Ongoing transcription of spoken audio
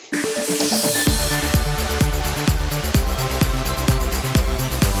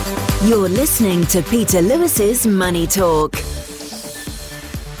You're listening to Peter Lewis's Money Talk.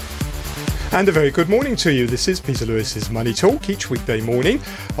 And a very good morning to you. This is Peter Lewis's Money Talk. Each weekday morning,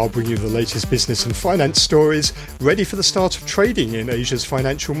 I'll bring you the latest business and finance stories ready for the start of trading in Asia's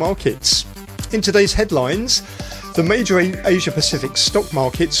financial markets. In today's headlines, the major Asia-Pacific stock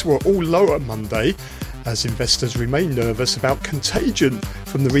markets were all lower Monday as investors remain nervous about contagion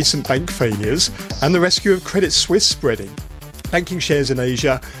from the recent bank failures and the rescue of Credit Suisse spreading. Banking shares in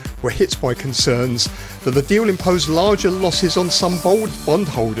Asia were hit by concerns that the deal imposed larger losses on some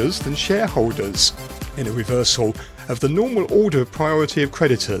bondholders than shareholders, in a reversal of the normal order of priority of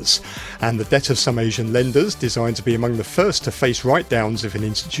creditors, and the debt of some Asian lenders, designed to be among the first to face write-downs if an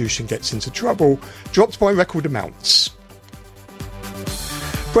institution gets into trouble, dropped by record amounts.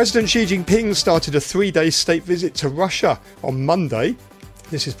 President Xi Jinping started a 3-day state visit to Russia on Monday.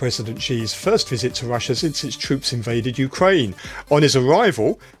 This is President Xi's first visit to Russia since its troops invaded Ukraine. On his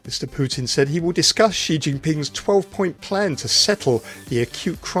arrival, Mr. Putin said he will discuss Xi Jinping's 12-point plan to settle the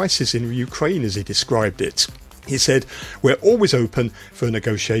acute crisis in Ukraine, as he described it. He said, "We're always open for a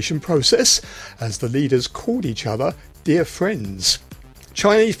negotiation process," as the leaders called each other dear friends.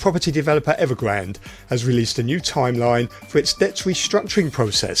 Chinese property developer Evergrande has released a new timeline for its debt restructuring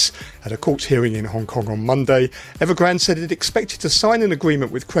process. At a court hearing in Hong Kong on Monday, Evergrande said it expected to sign an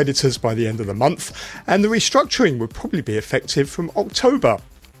agreement with creditors by the end of the month, and the restructuring would probably be effective from October.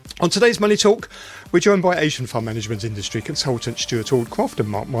 On today's Money Talk, we're joined by Asian fund management industry consultant Stuart Aldcroft and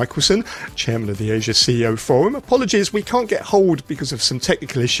Mark Michelson, chairman of the Asia CEO Forum. Apologies, we can't get hold because of some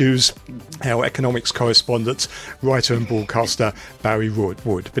technical issues. Our economics correspondent, writer and broadcaster Barry Wood.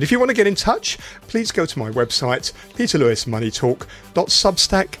 But if you want to get in touch, please go to my website,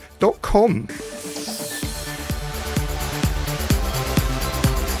 peterlewismoneytalk.substack.com.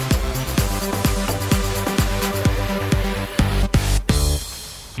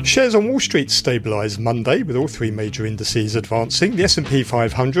 Shares on Wall Street stabilised Monday, with all three major indices advancing. The S&P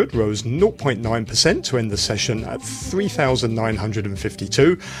 500 rose 0.9% to end the session at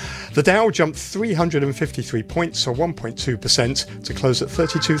 3,952. The Dow jumped 353 points, or 1.2%, to close at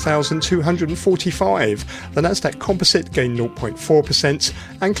 32,245. The Nasdaq Composite gained 0.4%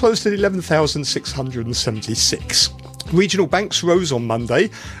 and closed at 11,676. Regional banks rose on Monday,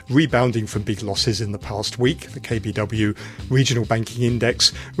 rebounding from big losses in the past week. The KBW Regional Banking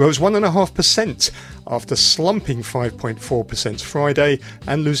Index rose 1.5% after slumping 5.4% Friday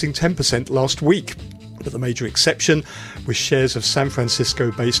and losing 10% last week. But the major exception was shares of San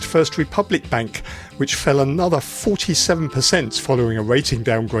Francisco-based First Republic Bank, which fell another 47% following a rating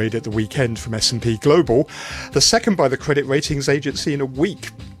downgrade at the weekend from S&P Global, the second by the credit ratings agency in a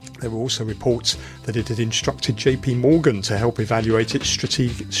week. There were also reports that it had instructed JP Morgan to help evaluate its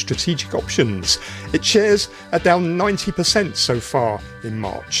strategic options. Its shares are down 90% so far in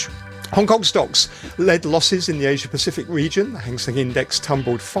March. Hong Kong stocks led losses in the Asia-Pacific region. The Hang Seng Index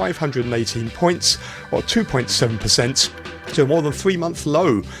tumbled 518 points, or 2.7%, to a more than 3-month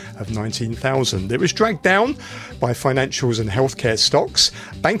low of 19,000. It was dragged down by financials and healthcare stocks.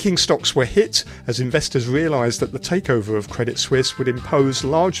 Banking stocks were hit as investors realised that the takeover of Credit Suisse would impose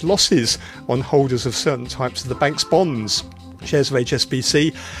large losses on holders of certain types of the bank's bonds. Shares of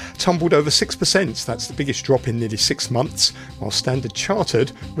HSBC tumbled over 6%. That's the biggest drop in nearly 6 months, while Standard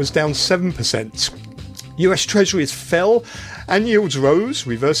Chartered was down 7%. US Treasuries fell and yields rose,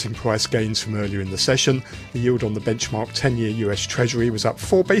 reversing price gains from earlier in the session. The yield on the benchmark 10-year US Treasury was up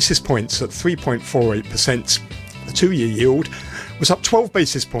 4 basis points at 3.48%. The 2-year yield was up 12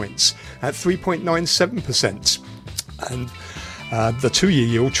 basis points at 3.97%. And the 2-year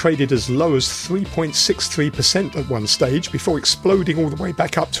yield traded as low as 3.63% at one stage before exploding all the way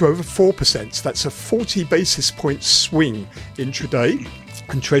back up to over 4%. That's a 40 basis point swing intraday.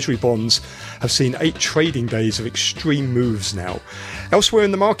 And Treasury bonds have seen 8 trading days of extreme moves now. Elsewhere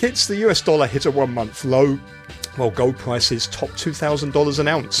in the markets, the US dollar hit a 1-month low, while gold prices topped $2,000 an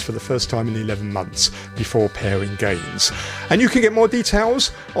ounce for the first time in 11 months before pairing gains. And you can get more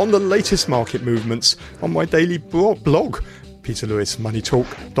details on the latest market movements on my daily blog,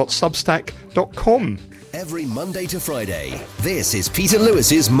 peterlewismoneytalk.substack.com. Every Monday to Friday, this is Peter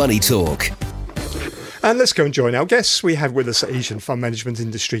Lewis's Money Talk. And let's go and join our guests. We have with us Asian fund management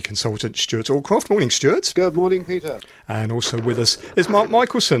industry consultant Stuart Aldcroft. Morning, Stuart. Good morning, Peter. And also with us is Mark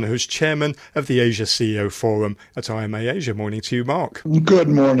Michelson, who's chairman of the Asia CEO Forum at IMA Asia. Morning to you, Mark. Good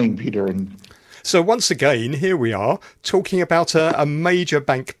morning, Peter. So once again, here we are talking about a major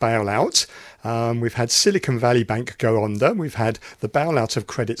bank bailout. We've had Silicon Valley Bank go under. We've had the bailout of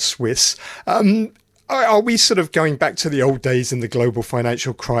Credit Suisse. Are we sort of going back to the old days in the global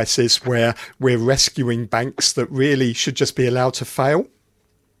financial crisis where we're rescuing banks that really should just be allowed to fail?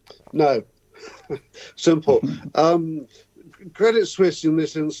 No. Simple. Credit Suisse in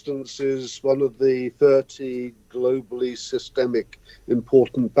this instance is one of the 30 globally systemic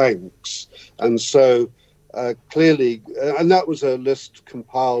important banks. And so clearly, and that was a list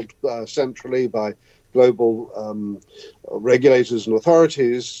compiled centrally by global regulators and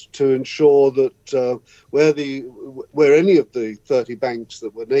authorities to ensure that where any of the 30 banks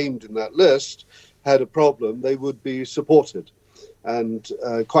that were named in that list had a problem, they would be supported. And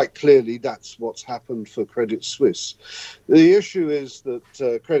quite clearly, that's what's happened for Credit Suisse. The issue is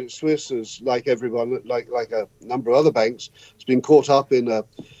that Credit Suisse is, like everyone, like a number of other banks, has been caught up in a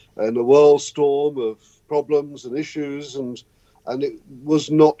whirlstorm of problems and issues, and it was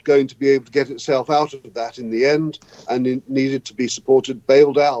not going to be able to get itself out of that in the end, and it needed to be supported,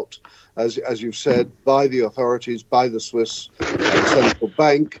 bailed out, as you've said, by the authorities, by the Swiss Central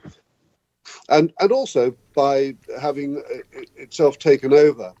Bank, and also by having itself taken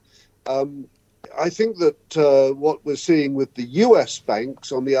over. I think that what we're seeing with the US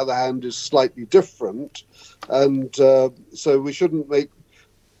banks, on the other hand, is slightly different, and so we shouldn't make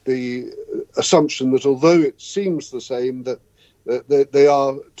the assumption that although it seems the same, that they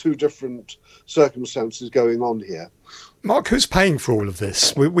are two different circumstances going on here. Mark, who's paying for all of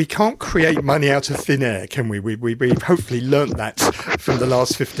this? We can't create money out of thin air, can we? We've hopefully learnt that from the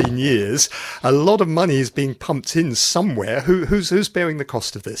last 15 years. A lot of money is being pumped in somewhere. Who's bearing the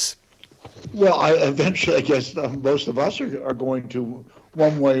cost of this? Well, eventually, I guess most of us are going to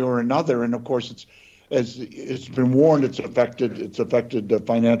one way or another. And of course, as it's been warned, it's affected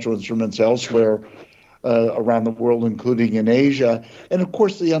financial instruments elsewhere around the world, including in Asia. And of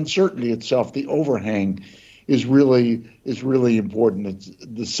course, the uncertainty itself, the overhang, is really important. It's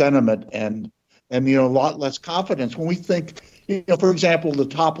the sentiment and a lot less confidence when we think. For example, the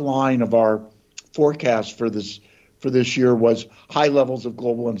top line of our forecast for this year was high levels of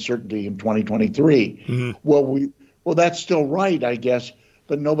global uncertainty in 2023. Mm-hmm. Well, that's still right, I guess,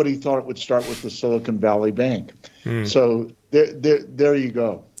 but nobody thought it would start with the Silicon Valley Bank. Mm. So there you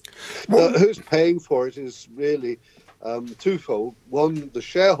go. Well, who's paying for it is really twofold. One, the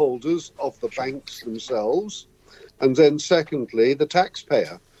shareholders of the banks themselves, and then secondly, the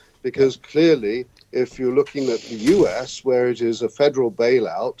taxpayer. Because clearly, if you're looking at the US, where it is a federal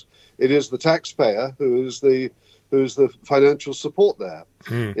bailout, it is the taxpayer who's the financial support there.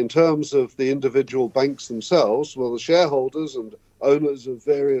 Mm. In terms of the individual banks themselves, well, the shareholders and owners of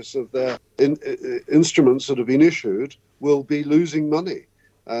various of their instruments that have been issued will be losing money.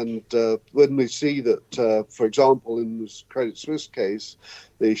 And when we see that, for example, in this Credit Suisse case,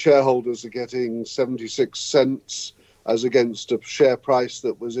 the shareholders are getting 76 cents as against a share price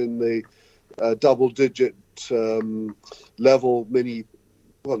that was in the double-digit level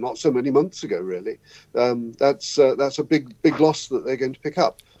not so many months ago, really. That's a big loss that they're going to pick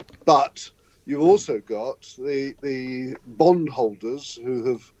up. But you've also got the bondholders who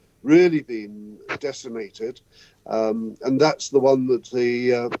have really been decimated. And that's the one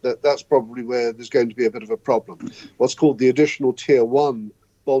that's probably where there's going to be a bit of a problem. What's called the additional tier one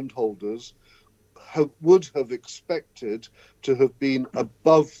bondholders would have expected to have been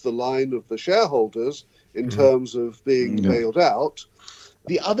above the line of the shareholders in terms of being bailed out.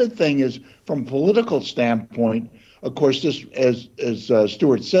 The other thing is, from a political standpoint, of course, this, as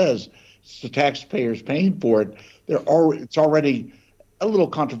Stuart says, it's the taxpayers paying for it. It's already a little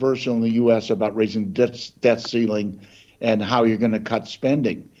controversial in the U.S. about raising debt ceiling and how you're going to cut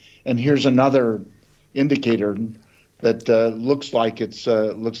spending. And here's another indicator that looks like it's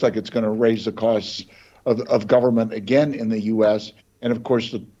going to raise the costs of government again in the U.S. And of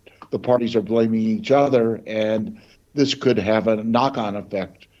course, the parties are blaming each other, and this could have a knock-on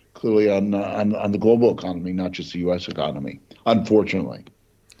effect clearly on the global economy, not just the U.S. economy, unfortunately.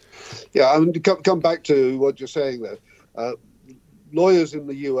 Yeah, I mean, to come back to what you're saying there. Lawyers in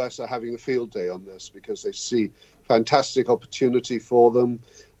the US are having a field day on this because they see fantastic opportunity for them.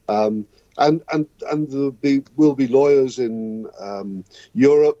 And there will be lawyers in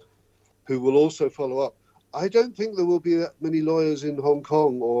Europe who will also follow up. I don't think there will be that many lawyers in Hong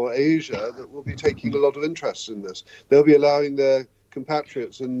Kong or Asia that will be taking a lot of interest in this. They'll be allowing their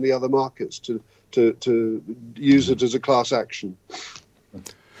compatriots in the other markets to use it as a class action.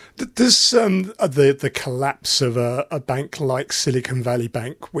 Does the collapse of a bank like Silicon Valley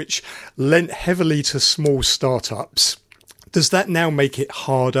Bank, which lent heavily to small startups, does that now make it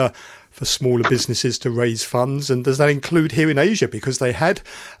harder for smaller businesses to raise funds? And does that include here in Asia? Because they had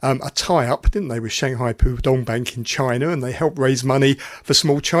a tie-up, didn't they, with Shanghai Pudong Bank in China, and they helped raise money for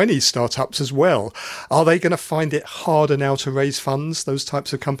small Chinese startups as well. Are they going to find it harder now to raise funds, those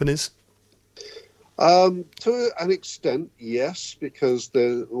types of companies? To an extent, yes, because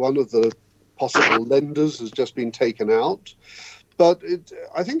one of the possible lenders has just been taken out. But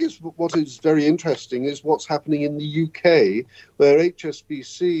I think what is very interesting is what's happening in the UK, where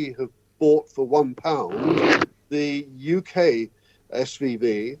HSBC have bought for £1 the UK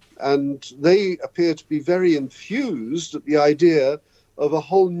SVB, and they appear to be very enthused at the idea of a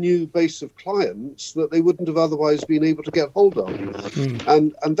whole new base of clients that they wouldn't have otherwise been able to get hold of.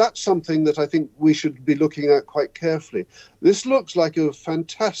 And that's something that I think we should be looking at quite carefully. This looks like a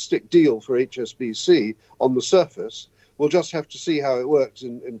fantastic deal for HSBC on the surface. We'll just have to see how it works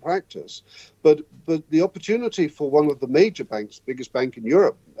in practice. But the opportunity for one of the major banks, biggest bank in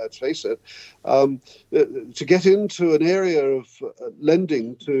Europe, let's face it, to get into an area of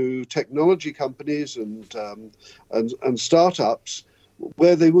lending to technology companies and startups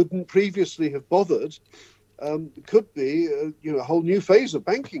where they wouldn't previously have bothered, could be a whole new phase of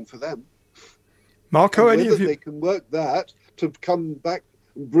banking for them. Marco, they can work that to come back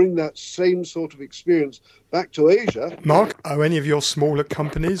and bring that same sort of experience back to Asia. Mark, are any of your smaller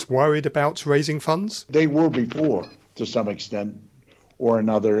companies worried about raising funds? They were before, to some extent or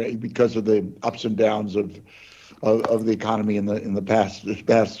another, because of the ups and downs of the economy in the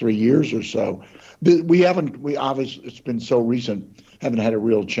past 3 years or so. We obviously, it's been so recent, haven't had a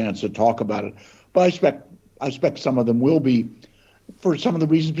real chance to talk about it. But I expect some of them will be, for some of the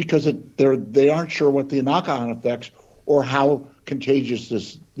reasons, because they aren't sure what the knock-on effects or how contagious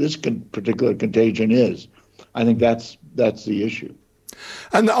this particular contagion is. I think that's the issue.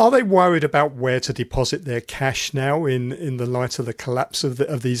 And are they worried about where to deposit their cash now in the light of the collapse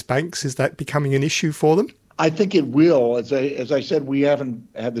of these banks? Is that becoming an issue for them? I think it will. As I said, we haven't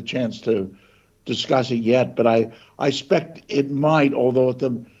had the chance to discuss it yet, but I expect it might, although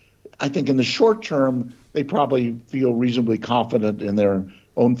I think in the short term, they probably feel reasonably confident in their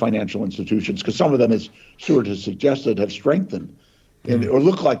own financial institutions, because some of them, as Stuart has suggested, have strengthened or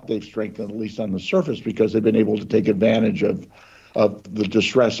look like they've strengthened, at least on the surface, because they've been able to take advantage of the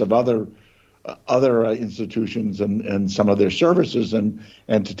distress of other institutions and some of their services and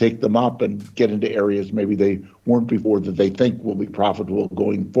to take them up and get into areas maybe they weren't before that they think will be profitable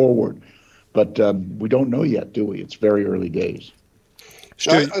going forward. But we don't know yet, do we? It's very early days.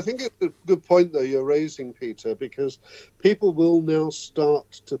 I think it's a good point, though, you're raising, Peter, because people will now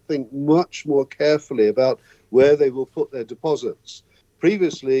start to think much more carefully about where they will put their deposits.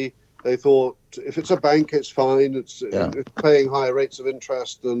 Previously, they thought if it's a bank, it's fine. It's paying higher rates of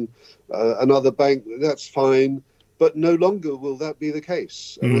interest than another bank, that's fine. But no longer will that be the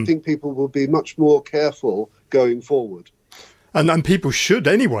case. And I think people will be much more careful going forward. And people should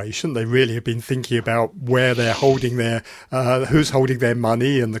anyway, shouldn't they really have been thinking about where they're holding who's holding their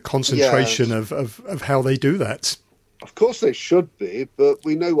money and the concentration of how they do that? Of course they should be, but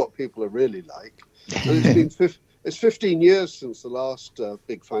we know what people are really like. And it's 15 years since the last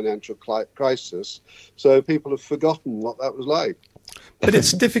big financial crisis, so people have forgotten what that was like. But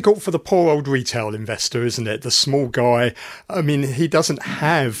it's difficult for the poor old retail investor, isn't it? The small guy. I mean, he doesn't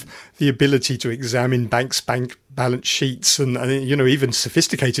have the ability to examine bank balance sheets. And even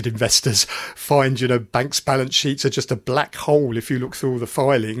sophisticated investors find, banks' balance sheets are just a black hole if you look through all the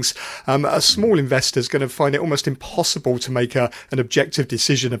filings. A small investor is going to find it almost impossible to make an objective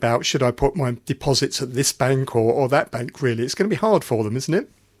decision about should I put my deposits at this bank or that bank, really. It's going to be hard for them, isn't it?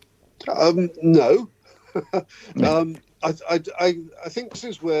 No. I think this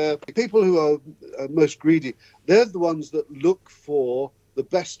is where people who are most greedy, they're the ones that look for the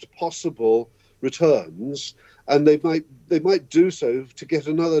best possible returns, and they might do so to get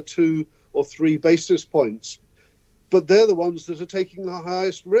another 2 or 3 basis points. But they're the ones that are taking the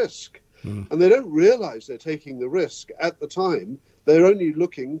highest risk. And they don't realize they're taking the risk at the time. They're only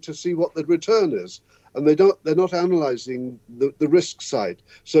looking to see what the return is. And they're not analyzing the risk side.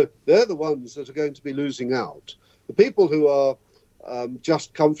 So they're the ones that are going to be losing out. The people who are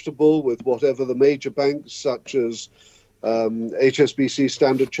just comfortable with whatever the major banks, such as HSBC,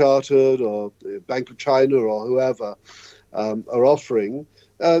 Standard Chartered, or Bank of China, or whoever, are offering,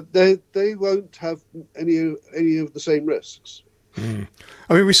 they won't have any of the same risks.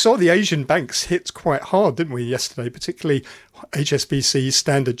 I mean, we saw the Asian banks hit quite hard, didn't we, yesterday, particularly HSBC,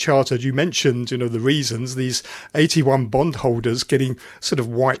 Standard Chartered. You mentioned, the reasons, these 81 bondholders getting sort of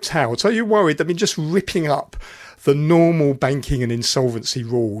wiped out. Are you worried? I mean, just ripping up the normal banking and insolvency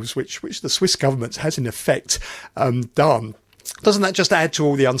rules, which the Swiss government has in effect done. Doesn't that just add to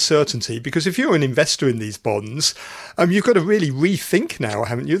all the uncertainty? Because if you're an investor in these bonds, you've got to really rethink now,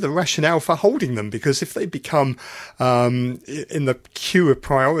 haven't you, the rationale for holding them? Because if they become, in the queue of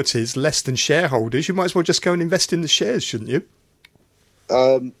priorities, less than shareholders, you might as well just go and invest in the shares, shouldn't you?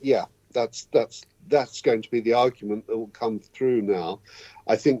 Yeah, that's that's going to be the argument that will come through now.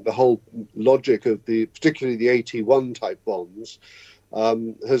 I think the whole logic of particularly the AT1 type bonds,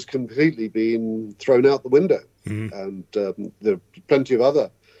 has completely been thrown out the window. And there are plenty of other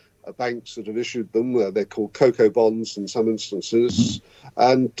banks that have issued them. They're called cocoa bonds in some instances,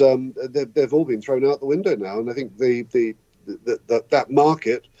 and they've all been thrown out the window now. And I think that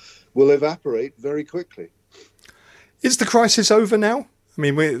market will evaporate very quickly. Is the crisis over now? I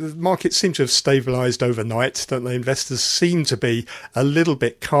mean, the markets seem to have stabilised overnight, don't they? Investors seem to be a little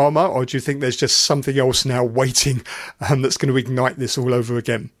bit calmer, or do you think there's just something else now waiting that's going to ignite this all over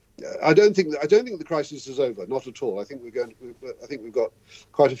again? I don't think the crisis is over. Not at all. I think we've got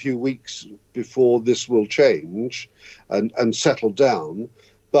quite a few weeks before this will change and settle down.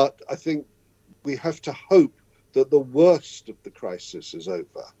 But I think we have to hope that the worst of the crisis is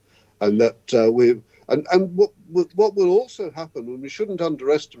over, and that what will also happen, and we shouldn't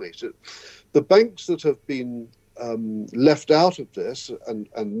underestimate it, the banks that have been left out of this,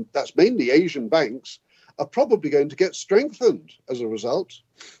 and that's mainly Asian banks, are probably going to get strengthened as a result.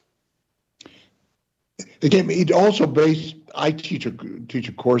 Again, it also I teach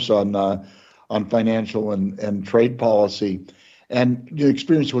a course on financial and trade policy, and the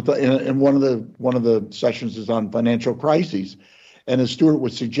experience with and one of the sessions is on financial crises, and as Stuart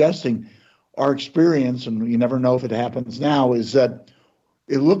was suggesting, our experience, and you never know if it happens now, is that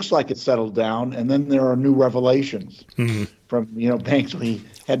it looks like it's settled down, and then there are new revelations from banks we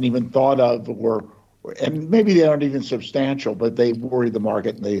hadn't even thought of, and maybe they aren't even substantial, but they worry the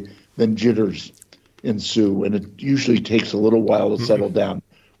market, and then jitters ensue, and it usually takes a little while to settle down.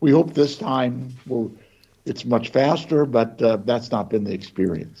 We hope this time it's much faster, but that's not been the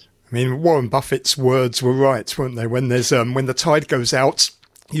experience. I mean, Warren Buffett's words were right, weren't they? When the tide goes out,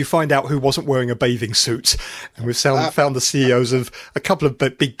 you find out who wasn't wearing a bathing suit. And we've found the CEOs of a couple of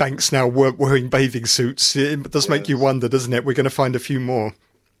big banks now weren't wearing bathing suits. It does make you wonder, doesn't it? We're going to find a few more.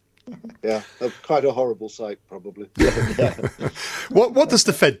 Yeah, quite a horrible sight, probably. What does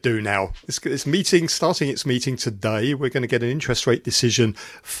the Fed do now? It's starting its meeting today. We're going to get an interest rate decision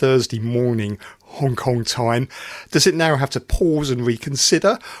Thursday morning, Hong Kong time. Does it now have to pause and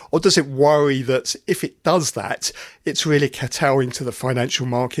reconsider, or does it worry that if it does that, it's really kowtowing to the financial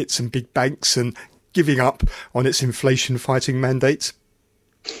markets and big banks and giving up on its inflation-fighting mandate?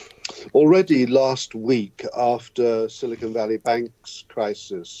 Already last week, after Silicon Valley Bank's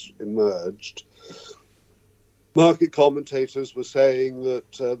crisis emerged, market commentators were saying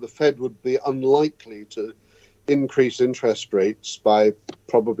that the Fed would be unlikely to increase interest rates by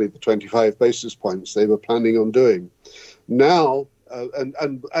probably the 25 basis points they were planning on doing. Now,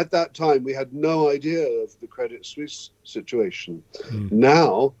 and at that time, we had no idea of the Credit Suisse situation.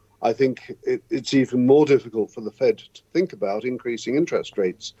 Now, I think it's even more difficult for the Fed to think about increasing interest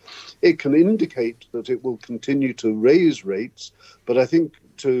rates. It can indicate that it will continue to raise rates, but I think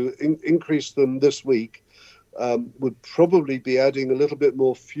to increase them this week would probably be adding a little bit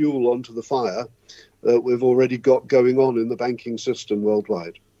more fuel onto the fire that we've already got going on in the banking system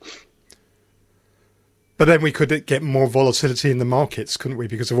worldwide. But then we could get more volatility in the markets, couldn't we,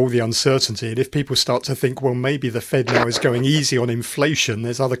 because of all the uncertainty? And if people start to think, well, maybe the Fed now is going easy on inflation,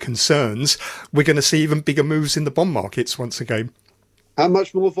 there's other concerns, we're going to see even bigger moves in the bond markets once again. How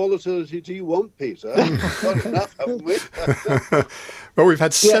much more volatility do you want, Peter? Not enough, haven't we? Well, we've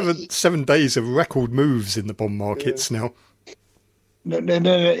had seven days of record moves in the bond markets now. No,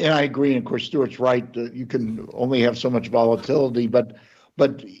 I agree. And of course, Stuart's right. You can only have so much volatility, but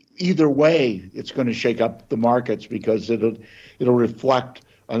either way, it's going to shake up the markets because it'll reflect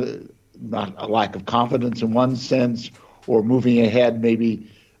not a lack of confidence in one sense, or moving ahead maybe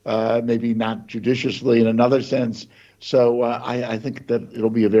not judiciously in another sense. So I think that it'll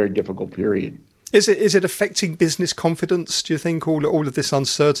be a very difficult period. Is it affecting business confidence, do you think, all of this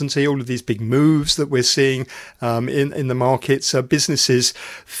uncertainty, all of these big moves that we're seeing in the markets? Are businesses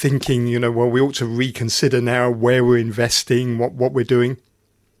thinking, well, we ought to reconsider now where we're investing, what we're doing?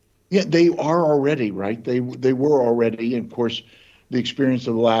 Yeah, they are already, right? They were already. And of course, the experience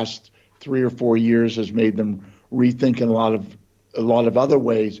of the last 3 or 4 years has made them rethink in a lot of other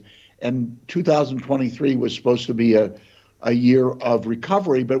ways. And 2023 was supposed to be a year of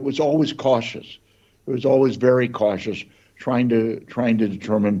recovery, but it was always cautious. It was always very cautious, trying to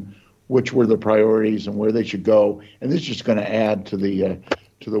determine which were the priorities and where they should go. And this is just going to add to the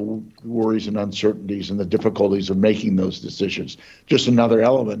worries and uncertainties and the difficulties of making those decisions. Just another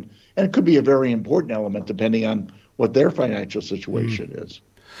element. And it could be a very important element depending on what their financial situation is.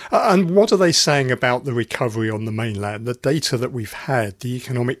 And what are they saying about the recovery on the mainland? The data that we've had, the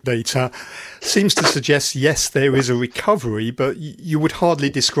economic data, seems to suggest, yes, there is a recovery, but you would hardly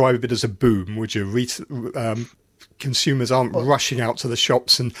describe it as a boom, would you? Consumers aren't rushing out to the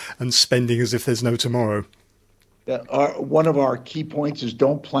shops and spending as if there's no tomorrow. One of our key points is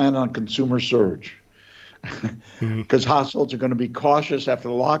don't plan on consumer surge, because households are going to be cautious after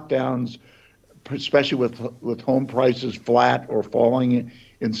the lockdowns, especially with home prices flat or falling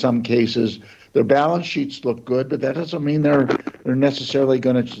in some cases. Their balance sheets look good, but that doesn't mean they're necessarily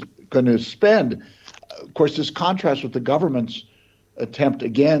going to spend. Of course, this contrasts with the government's attempt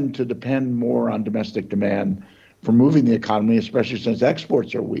again to depend more on domestic demand for moving the economy, especially since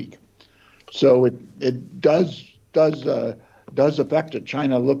exports are weak. So it does affect it.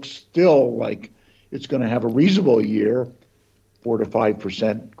 China looks still like it's going to have a reasonable year, 4 to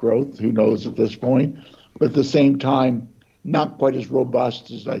 5% growth. Who knows at this point? But at the same time, not quite as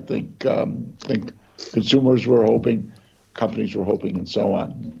robust as I think consumers were hoping, companies were hoping, and so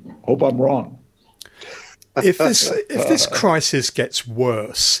on. Hope I'm wrong. If this crisis gets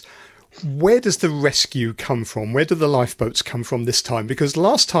worse, where does the rescue come from? Where do the lifeboats come from this time? Because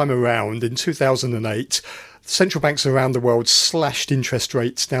last time around, in 2008, central banks around the world slashed interest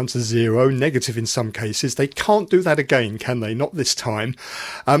rates down to zero, negative in some cases. They can't do that again, can they? Not this time.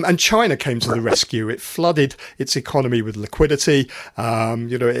 And China came to the rescue. It flooded its economy with liquidity.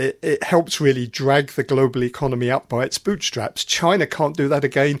 It helped really drag the global economy up by its bootstraps. China can't do that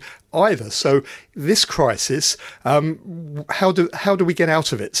again either. So this crisis, how do we get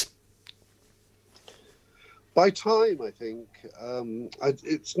out of it? By time, I think,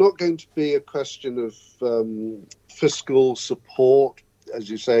 it's not going to be a question of fiscal support, as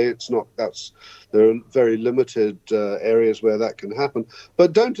you say. There are very limited areas where that can happen.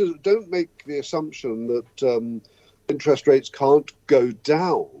 But don't make the assumption that interest rates can't go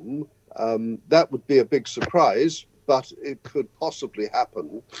down. That would be a big surprise, but it could possibly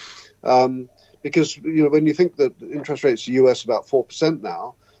happen because when you think that interest rates in the US are about 4%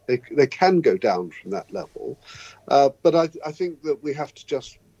 now. They can go down from that level. But I think that we have to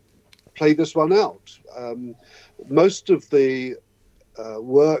just play this one out. Most of the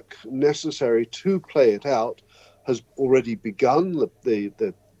work necessary to play it out has already begun.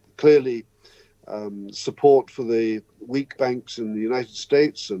 The clearly support for the weak banks in the United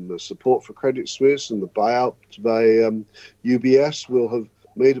States and the support for Credit Suisse and the buyout by UBS will have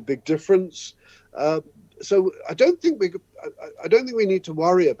made a big difference. So I don't think we need to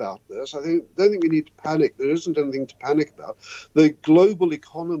worry about this. I don't think we need to panic. There isn't anything to panic about. The global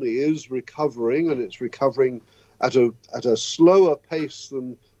economy is recovering, and it's recovering at a slower pace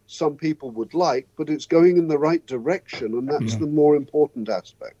than some people would like, but it's going in the right direction, and that's the more important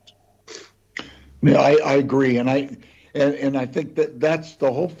aspect. Yeah, I agree, and I think that's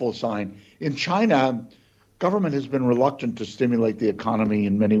the hopeful sign. In China, government has been reluctant to stimulate the economy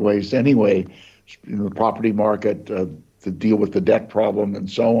in many ways anyway. In the property market, to deal with the debt problem and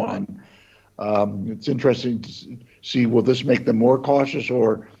so on. It's interesting to see, will this make them more cautious,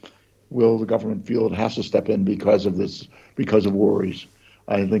 or will the government feel it has to step in because of worries?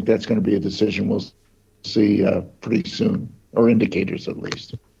 I think that's going to be a decision we'll see pretty soon, or indicators at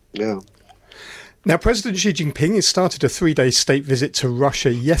least. Yeah. Now, President Xi Jinping has started a 3-day state visit to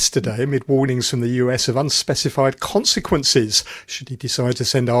Russia yesterday amid warnings from the US of unspecified consequences should he decide to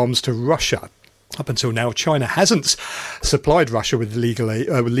send arms to Russia. Up until now, China hasn't supplied Russia with lethal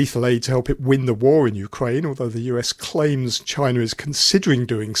aid to help it win the war in Ukraine, although the US claims China is considering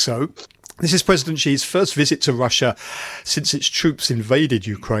doing so. This is President Xi's first visit to Russia since its troops invaded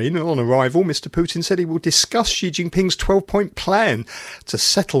Ukraine. And on arrival, Mr. Putin said he will discuss Xi Jinping's 12-point plan to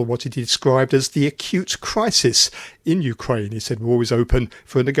settle what he described as the acute crisis in Ukraine. He said war is open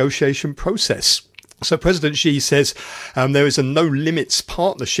for a negotiation process. So President Xi says there is a no-limits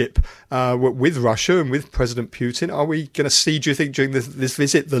partnership with Russia and with President Putin. Are we going to see, do you think, during this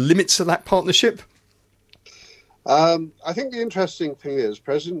visit, the limits of that partnership? I think the interesting thing is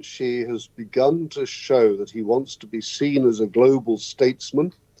President Xi has begun to show that he wants to be seen as a global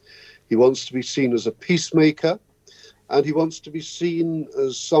statesman. He wants to be seen as a peacemaker. And he wants to be seen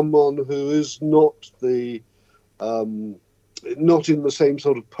as someone who is not in the same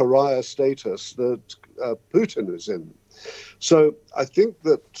sort of pariah status that Putin is in. So I think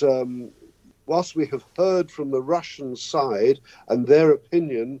that whilst we have heard from the Russian side and their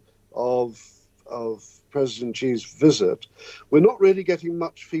opinion of President Xi's visit, we're not really getting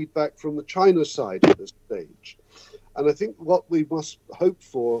much feedback from the China side at this stage. And I think what we must hope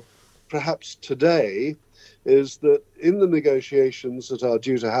for perhaps today is that in the negotiations that are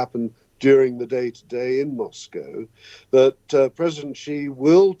due to happen during the day-to-day in Moscow, that President Xi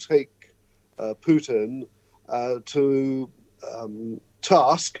will take Putin to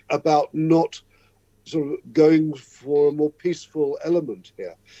task about not sort of going for a more peaceful element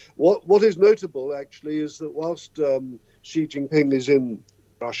here. What is notable, actually, is that whilst Xi Jinping is in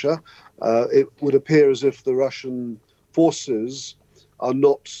Russia, it would appear as if the Russian forces are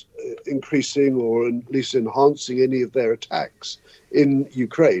not increasing or at least enhancing any of their attacks in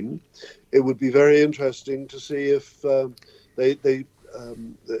Ukraine. It would be very interesting to see if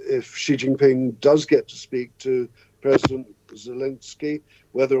if Xi Jinping does get to speak to President Zelensky,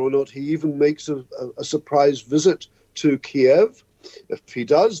 whether or not he even makes a surprise visit to Kiev. If he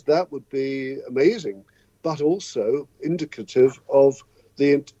does, that would be amazing, but also indicative of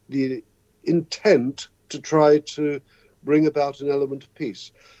the intent to try to bring about an element of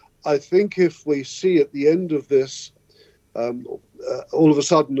peace. I think if we see at the end of this, all of a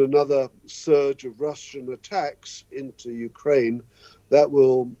sudden another surge of Russian attacks into Ukraine, that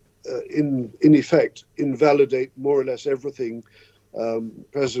will, in effect, invalidate more or less everything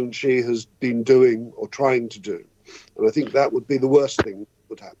President Xi has been doing or trying to do. And I think that would be the worst thing that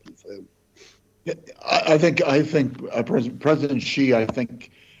would happen for him. Yeah, I think President Xi, I think,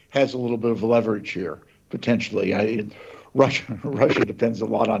 has a little bit of leverage here, potentially. Russia depends a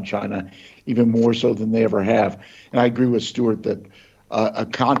lot on China, even more so than they ever have. And I agree with Stuart that a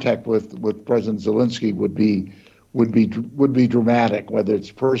contact with President Zelensky would be dramatic, whether it's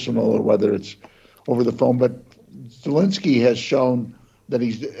personal or whether it's over the phone. But Zelensky has shown that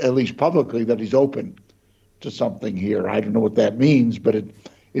he's, at least publicly, that he's open to something here. I don't know what that means, but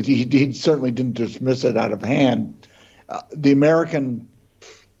he certainly didn't dismiss it out of hand. The American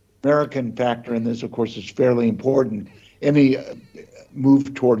factor in this, of course, is fairly important. Any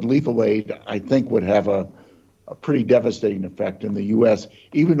move toward lethal aid, I think, would have a pretty devastating effect in the U.S.,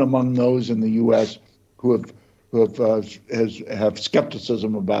 even among those in the U.S. who have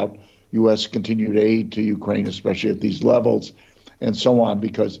skepticism about U.S. continued aid to Ukraine, especially at these levels, and so on,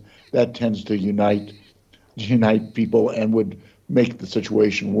 because that tends to unite people and would make the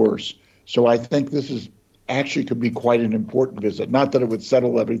situation worse. So I think this is actually could be quite an important visit. Not that it would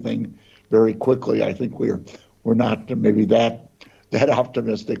settle everything very quickly. I think we're not maybe that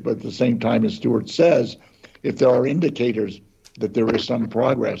optimistic, but at the same time, as Stuart says, if there are indicators that there is some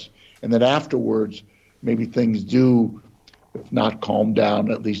progress and that afterwards maybe things do, if not calm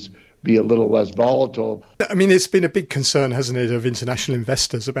down, at least be a little less volatile. I mean, it's been a big concern, hasn't it, of international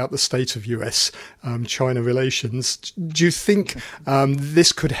investors about the state of US-China relations. Do you think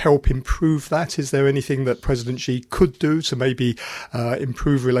this could help improve that? Is there anything that President Xi could do to maybe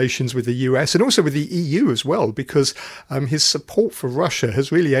improve relations with the US and also with the EU as well? Because his support for Russia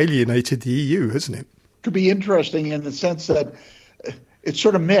has really alienated the EU, hasn't it? Could be interesting in the sense that it's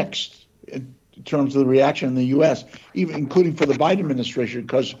sort of mixed in terms of the reaction in the U.S., even including for the Biden administration,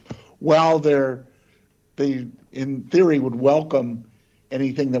 because while they in theory would welcome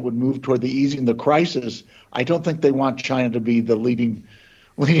anything that would move toward the easing the crisis, I don't think they want China to be the leading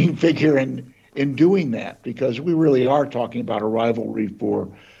figure in doing that, because we really are talking about a rivalry for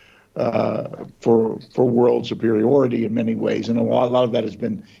world superiority in many ways, and a lot of that has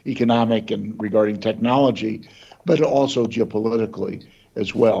been economic and regarding technology, but also geopolitically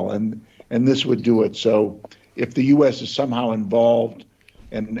as well, and this would do it. So if the U.S. is somehow involved,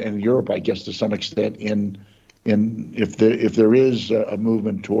 and Europe, I guess, to some extent, in if there is a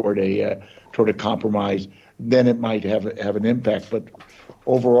movement toward a compromise, then it might have an impact. But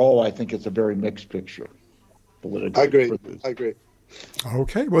overall, I think it's a very mixed picture politically. I agree.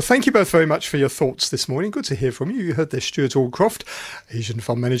 Okay, well, thank you both very much for your thoughts this morning. Good to hear from you. You heard there Stuart Aldcroft, Asian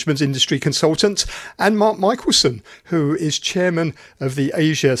Fund Management Industry Consultant, and Mark Michelson, who is Chairman of the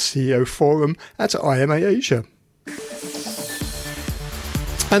Asia CEO Forum at IMA Asia.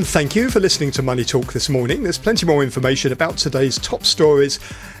 And thank you for listening to Money Talk this morning. There's plenty more information about today's top stories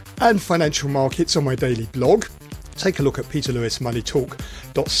and financial markets on my daily blog. Take a look at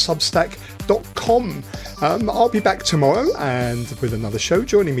peterlewismoneytalk.substack.com. I'll be back tomorrow and with another show.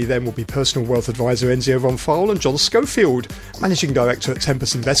 Joining me then will be personal wealth advisor Enzio Von Pfahl and John Schofield. Managing director at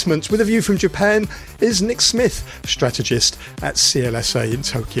Tempest Investments with a view from Japan is Nick Smith, strategist at CLSA in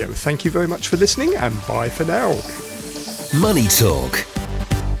Tokyo. Thank you very much for listening and bye for now. Money Talk